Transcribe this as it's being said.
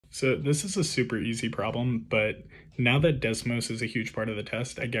So this is a super easy problem, but now that Desmos is a huge part of the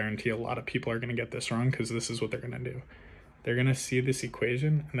test, I guarantee a lot of people are going to get this wrong because this is what they're going to do. They're going to see this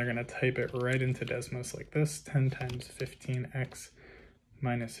equation and they're going to type it right into Desmos like this. 10 times 15x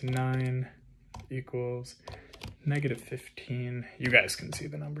minus 9 equals negative 15. You guys can see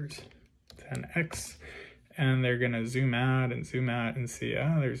the numbers. 10x. And they're going to zoom out and see,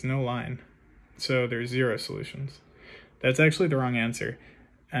 oh, there's no line. So there's 0 solutions. That's actually the wrong answer.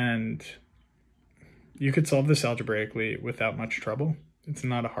 And you could solve this algebraically without much trouble. It's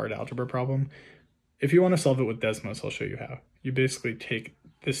not a hard algebra problem. If you want to solve it with Desmos, I'll show you how. You basically take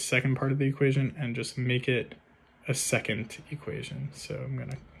this second part of the equation and just make it a second equation. So I'm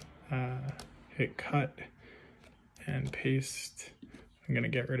going to hit cut and paste. I'm going to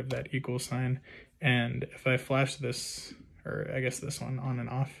get rid of that equal sign. And if I flash this, or I guess this one on and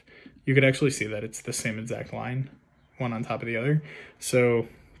off, you could actually see that it's the same exact line, one on top of the other. So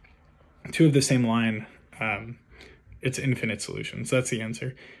two of the same line, it's infinite solutions. That's the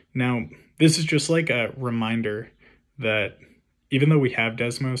answer. Now, this is just like a reminder that even though we have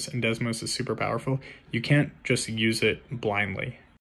Desmos and Desmos is super powerful, you can't just use it blindly.